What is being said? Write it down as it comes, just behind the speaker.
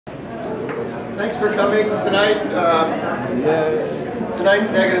Thanks for coming tonight. Tonight's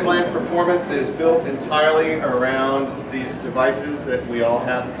Negativland performance is built entirely around these devices that we all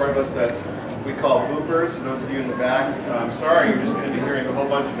have in front of us that we call boopers. Those of you in the back, I'm sorry, you're just going to be hearing a whole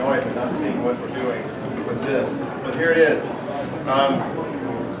bunch of noise and not seeing what we're doing with this. But here it is.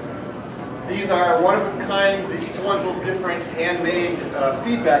 These are one-of-a-kind, each one's a little different, handmade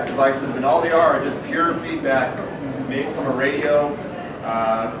feedback devices, and all they are just pure feedback made from a radio,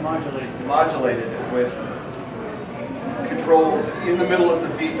 modulated with controls in the middle of the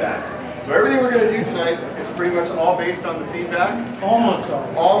feedback. So everything we're going to do tonight is pretty much all based on the feedback. Almost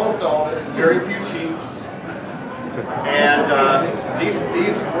all. Almost all. Very few cheats. And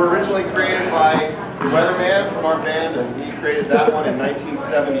these were originally created by the weatherman from our band, and he created that one in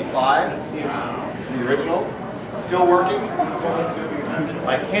 1975. It's the original. Still working.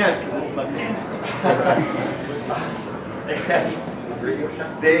 I can't because it's left-handed.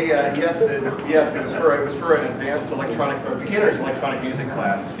 Yes, it was for an advanced electronic or beginner's electronic music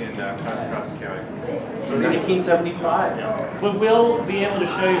class in Costa County. So 1975. Yeah. But we'll be able to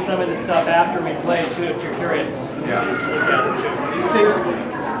show you some of this stuff after we play too, if you're curious. Yeah. These things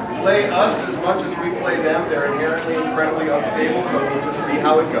play us as much as we play them. They're inherently incredibly unstable, so we'll just see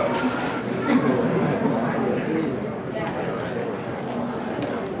how it goes.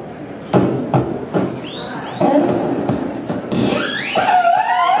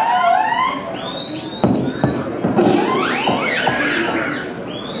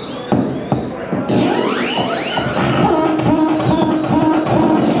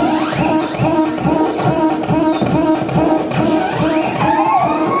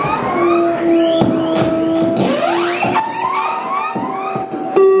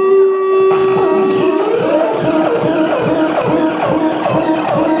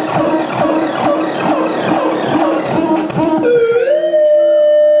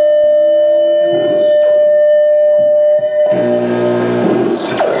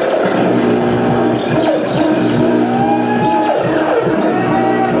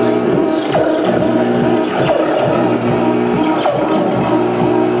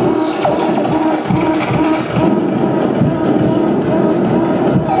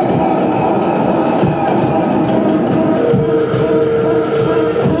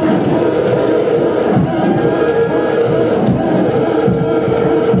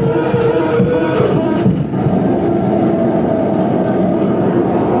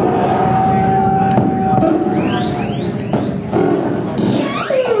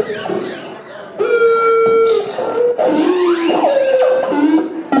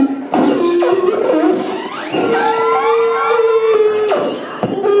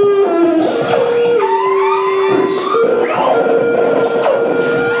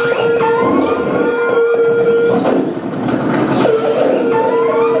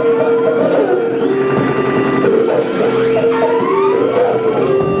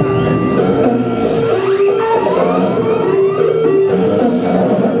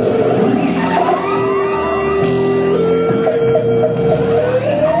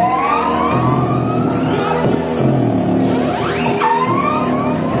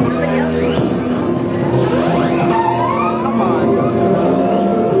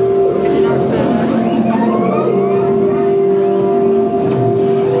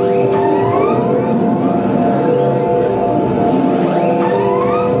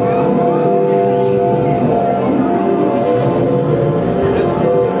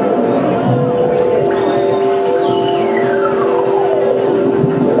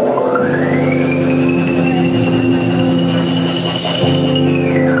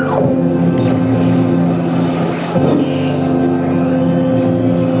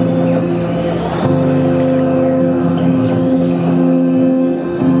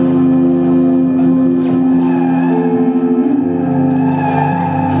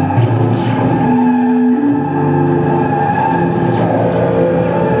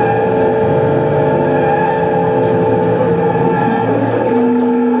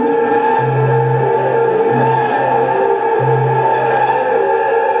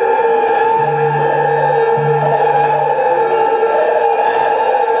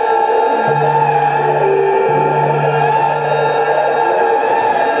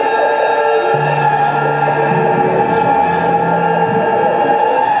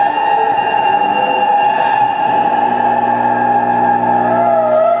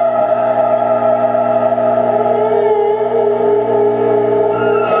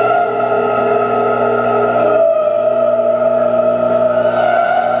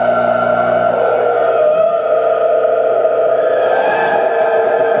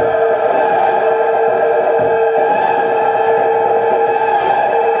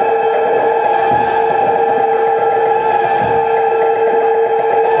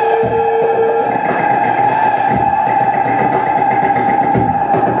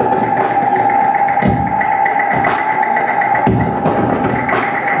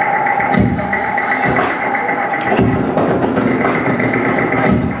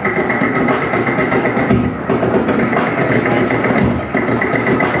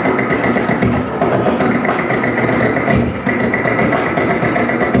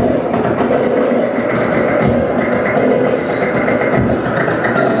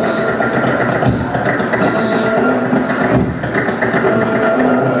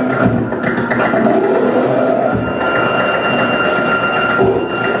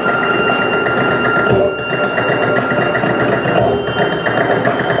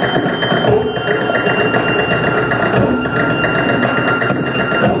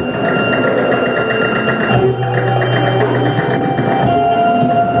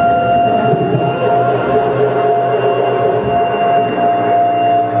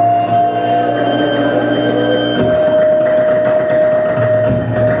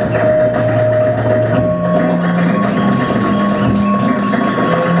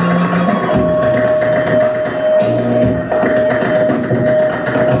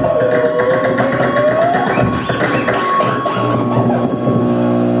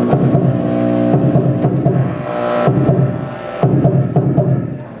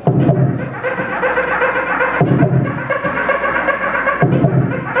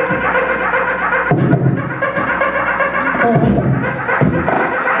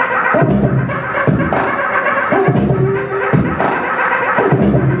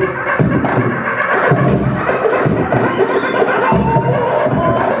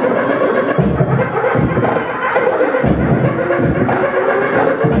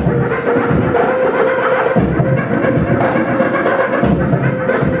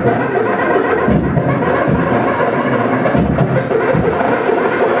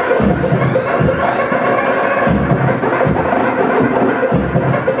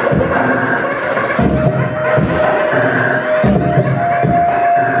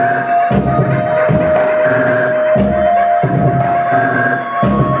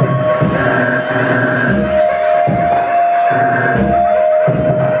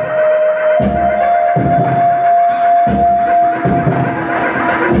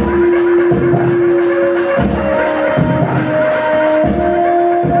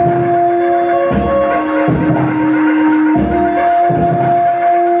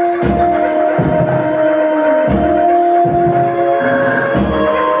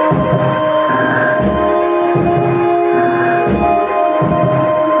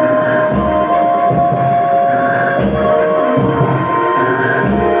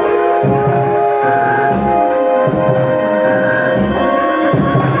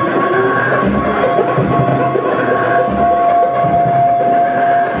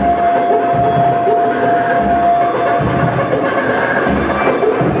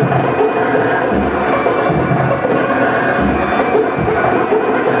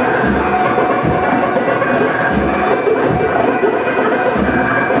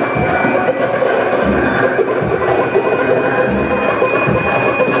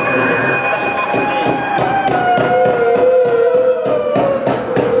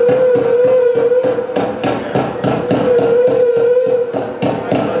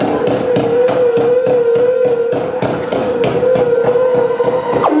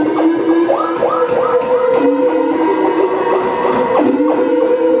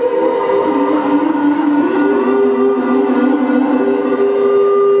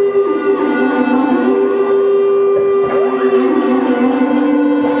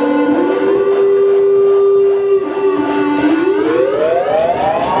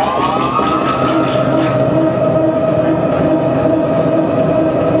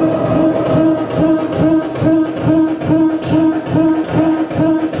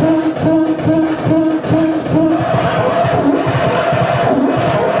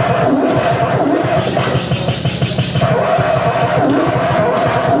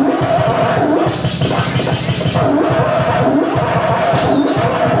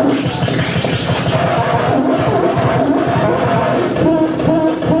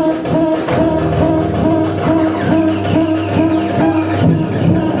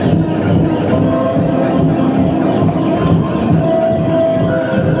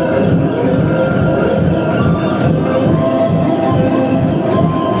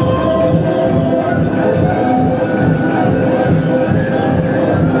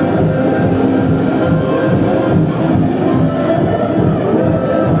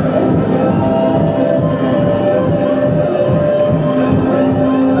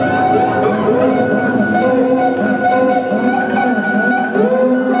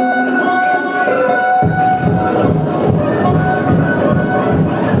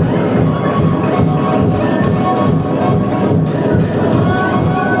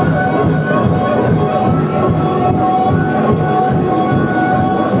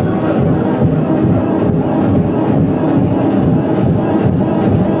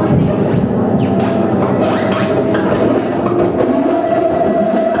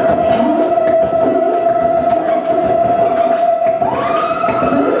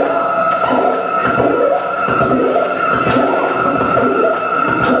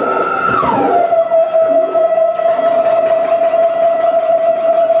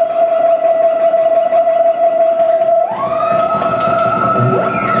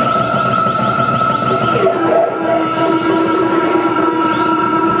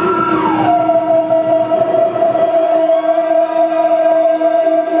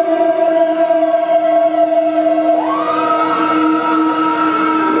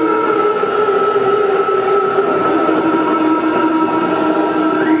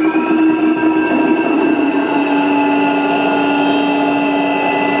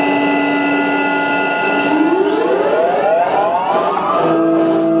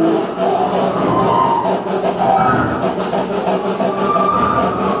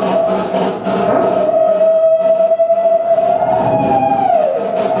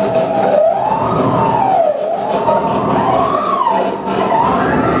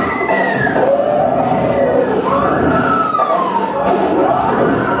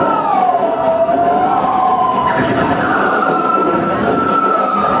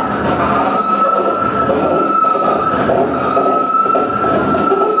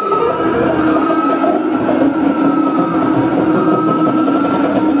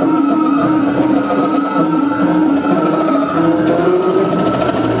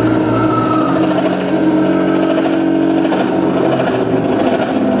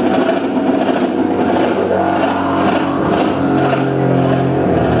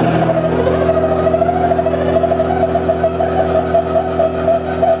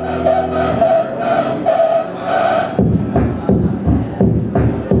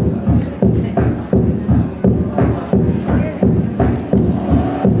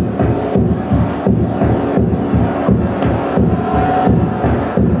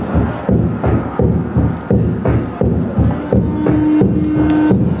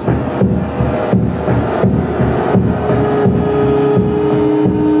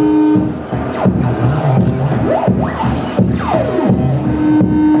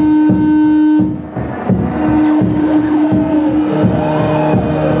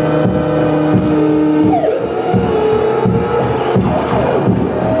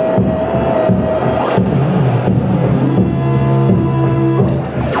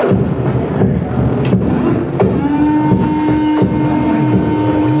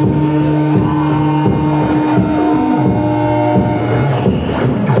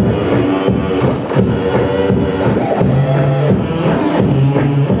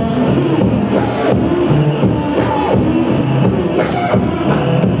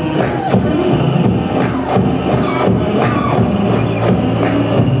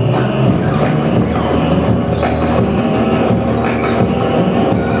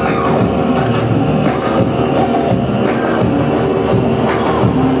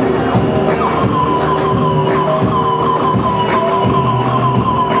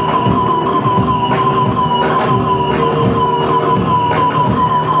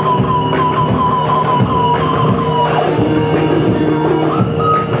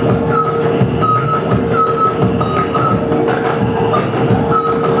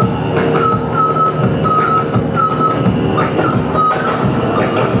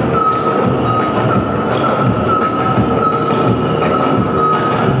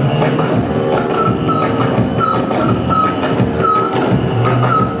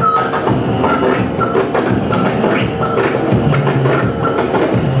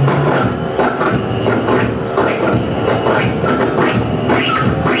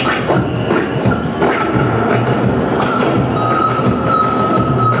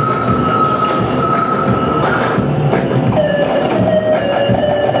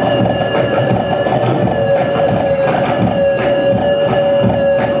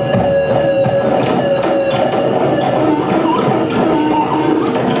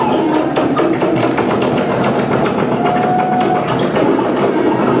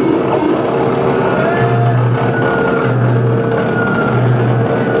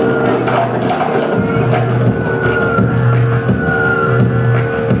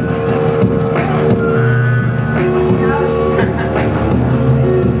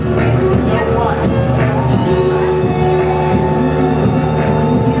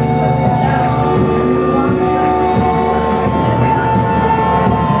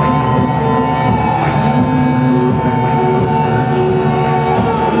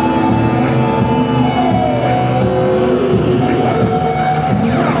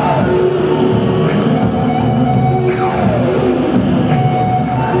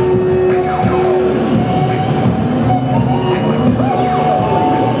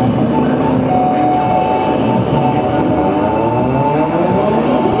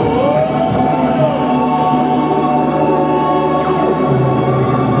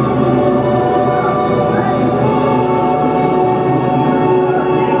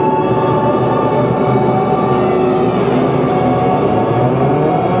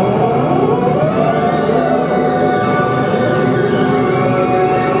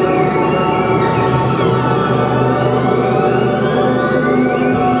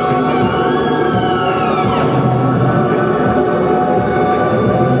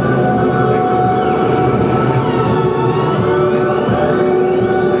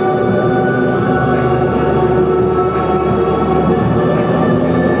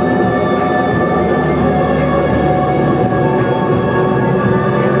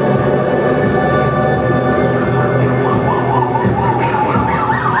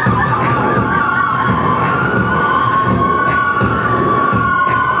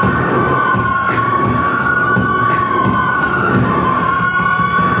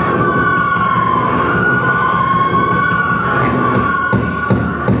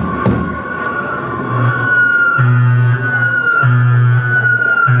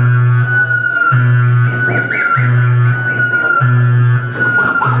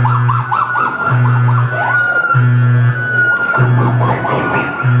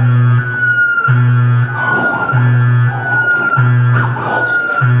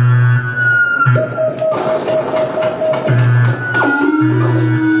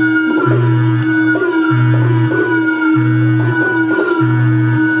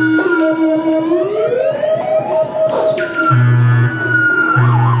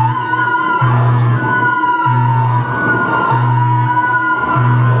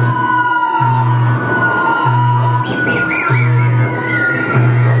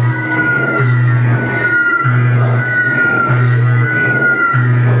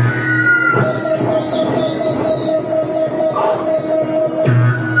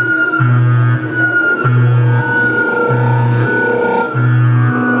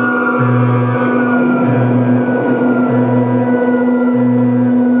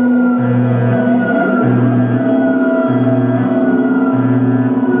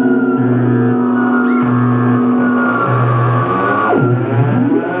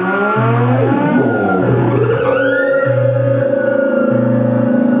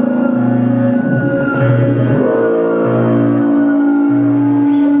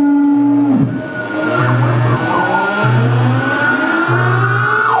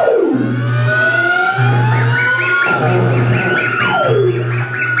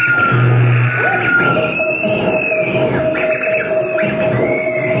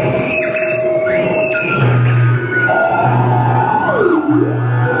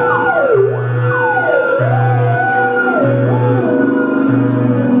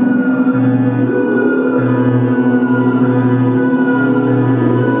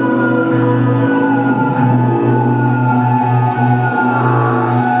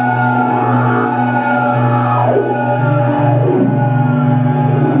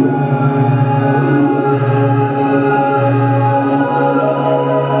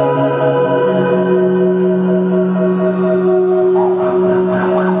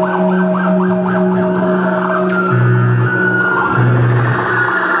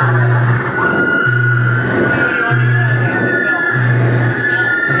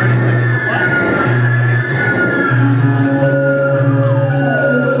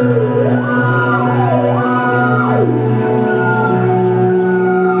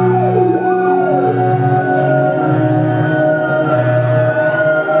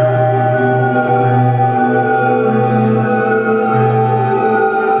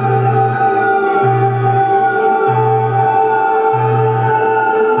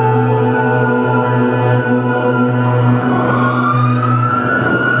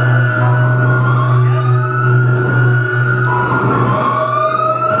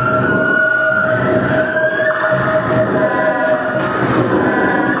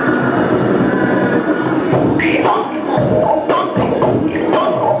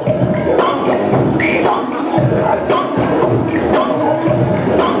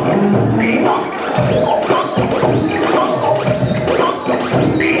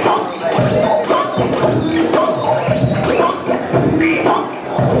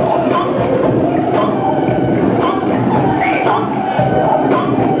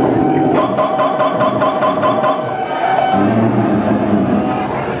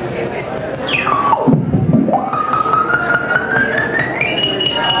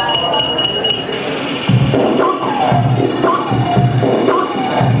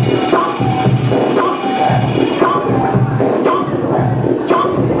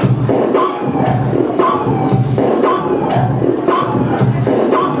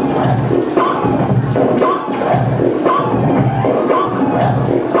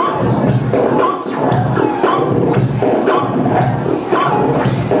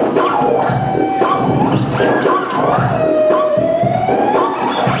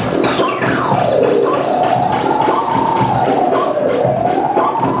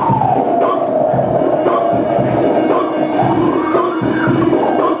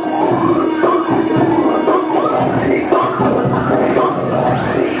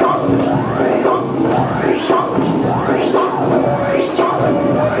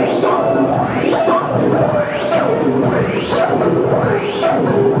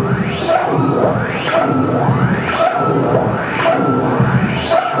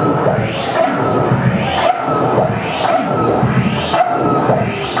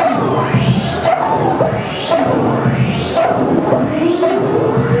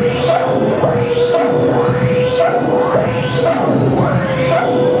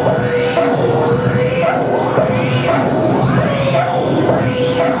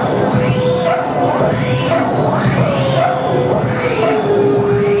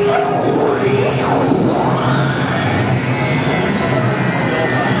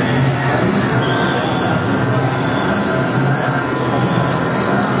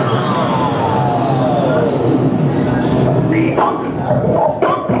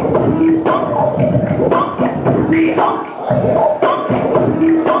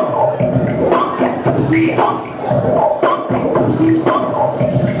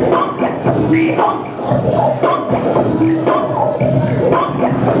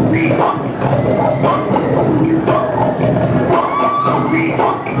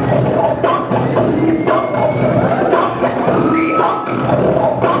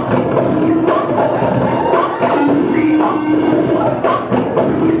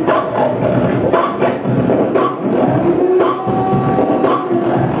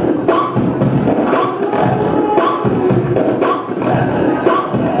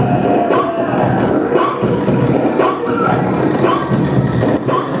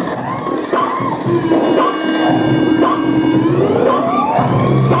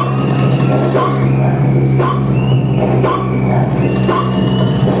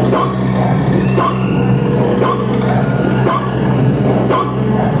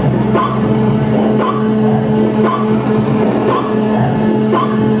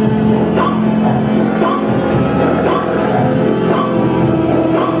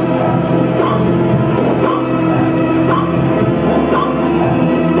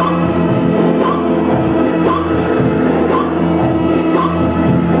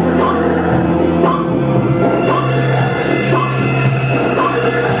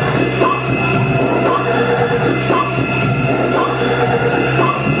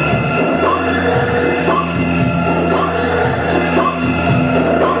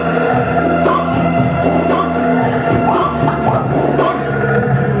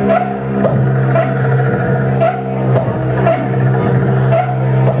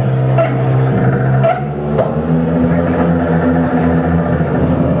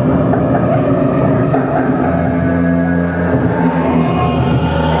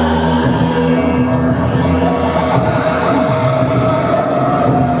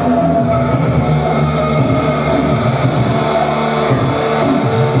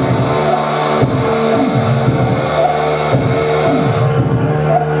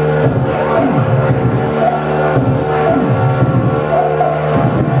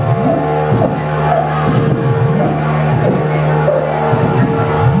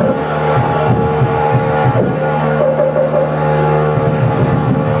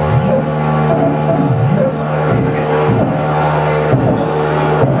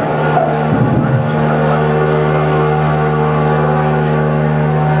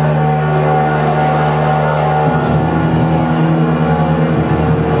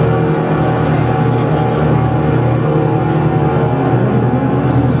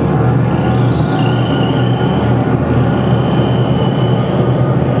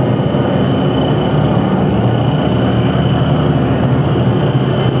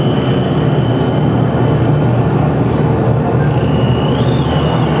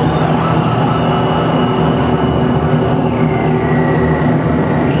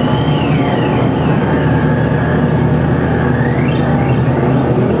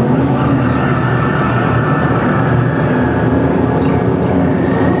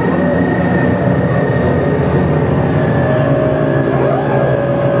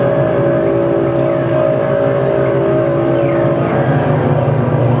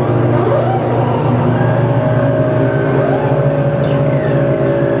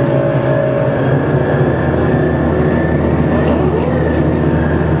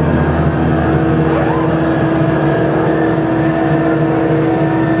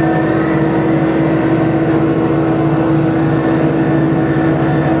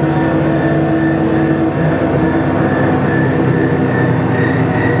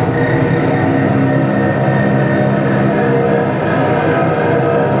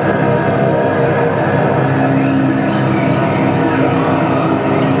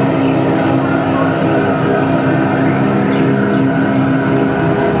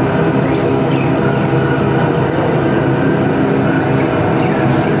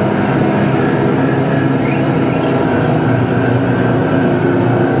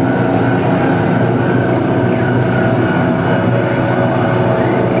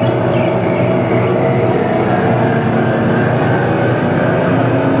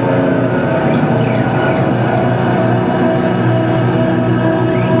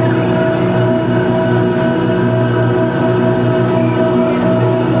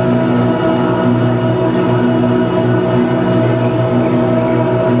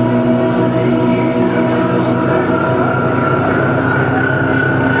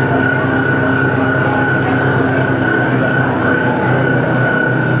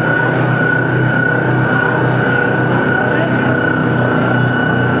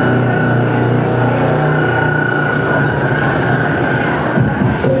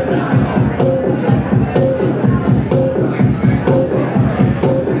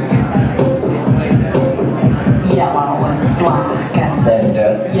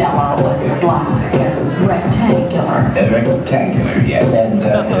 yes,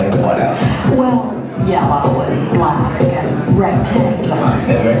 and what else? Well, yellow and black and rectangular.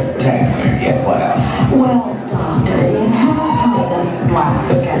 Rectangular, yes, what else? Well, doctor, it has kind of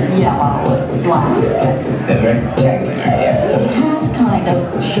black and yellow and black and Rectangular, yes. it has kind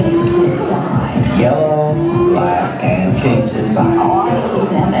of shapes inside. Yellow, black, and shapes inside. Oh, I see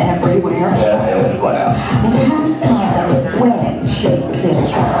them everywhere. What else? It has kind of wedge shapes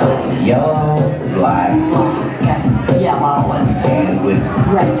inside. Yellow, black, Black and yellow and with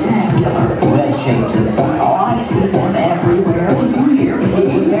rectangular. red shapes inside. Oh, I see them everywhere. Here,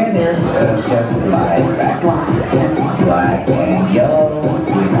 They're just black and yellow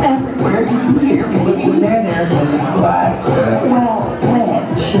with everywhere. Do you hear me? they're just black. Well,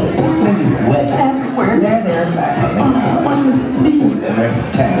 wedge shapes. Wedge. Everywhere. They're back. What does it mean?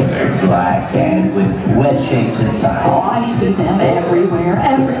 Rectangular, black, and with wedge shapes inside. Oh, I see them everywhere.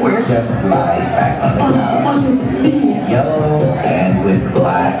 Everywhere. Just lie back on the ground. What does it mean? Yellow and with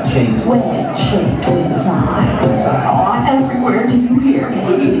black shapes Wedge shapes inside. inside. Oh, everywhere. Do you hear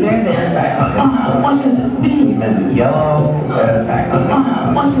me? They're back on the ground. What does it mean? Mrs. Yellow, back on the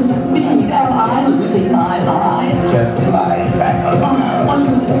ground. What does it mean? Am I losing my mind? Just lie back on the ground. What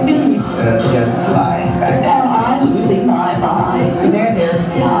does it mean? Just lie back. Am I losing my mind? There.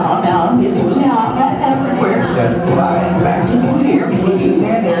 Now, is everywhere. Just lie back. Do you hear me?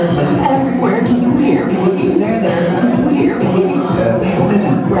 There. Everywhere. Do you hear me? There. Do you hear me?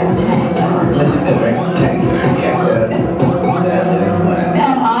 Rectangular. Rectangular, yes.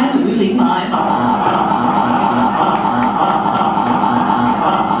 Am I losing my mind?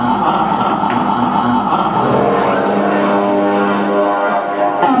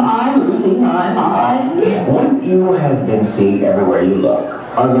 Am I losing my mind? What you have been seeing everywhere you look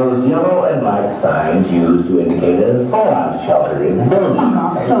are those yellow and black signs used to indicate a fallout shelter in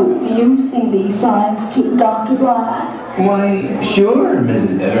buildings. So you see these signs too, Dr. Black? Why, sure,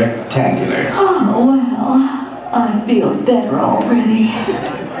 Mrs. Rectangular. Oh, well, I feel better already.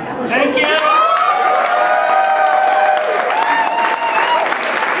 Thank you.